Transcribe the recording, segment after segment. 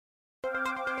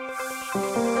In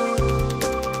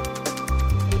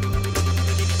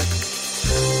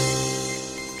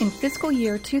fiscal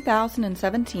year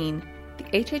 2017, the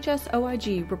HHS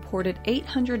OIG reported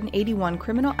 881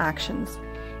 criminal actions,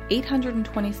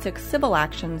 826 civil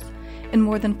actions, and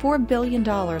more than $4 billion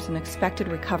in expected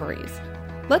recoveries.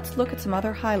 Let's look at some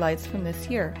other highlights from this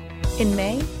year. In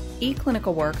May,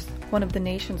 eClinicalWorks, one of the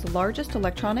nation's largest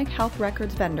electronic health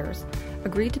records vendors,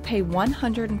 agreed to pay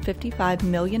 $155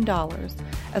 million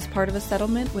as part of a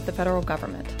settlement with the federal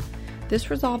government. This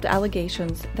resolved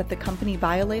allegations that the company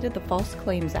violated the False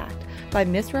Claims Act by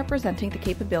misrepresenting the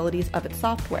capabilities of its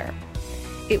software.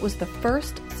 It was the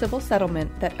first civil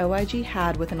settlement that OIG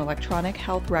had with an electronic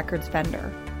health records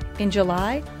vendor. In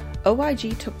July,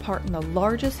 OIG took part in the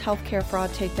largest healthcare fraud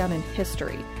takedown in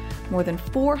history. More than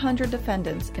 400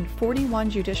 defendants in 41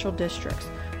 judicial districts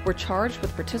were charged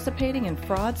with participating in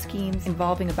fraud schemes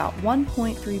involving about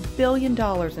 $1.3 billion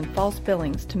in false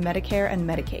billings to Medicare and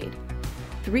Medicaid.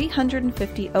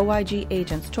 350 OIG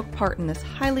agents took part in this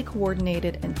highly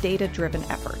coordinated and data-driven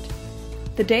effort.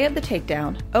 The day of the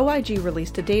takedown, OIG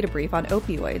released a data brief on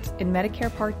opioids in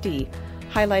Medicare Part D,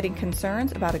 highlighting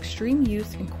concerns about extreme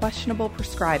use and questionable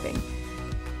prescribing.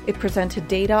 It presented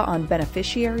data on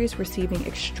beneficiaries receiving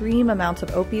extreme amounts of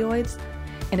opioids,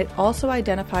 and it also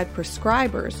identified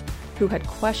prescribers who had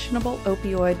questionable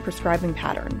opioid prescribing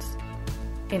patterns.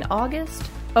 In August,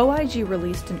 OIG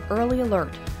released an early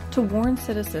alert to warn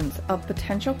citizens of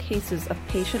potential cases of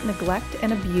patient neglect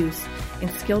and abuse in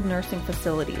skilled nursing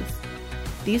facilities.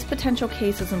 These potential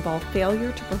cases involve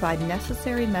failure to provide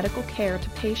necessary medical care to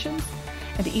patients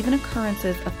and even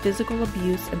occurrences of physical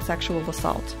abuse and sexual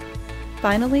assault.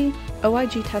 Finally,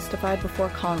 OIG testified before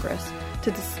Congress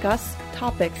to discuss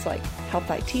topics like health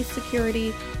IT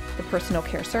security, the Personal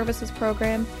Care Services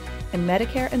Program, and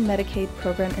Medicare and Medicaid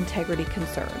program integrity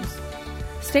concerns.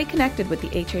 Stay connected with the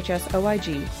HHS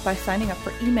OIG by signing up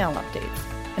for email updates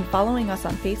and following us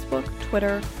on Facebook,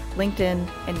 Twitter, LinkedIn,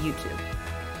 and YouTube.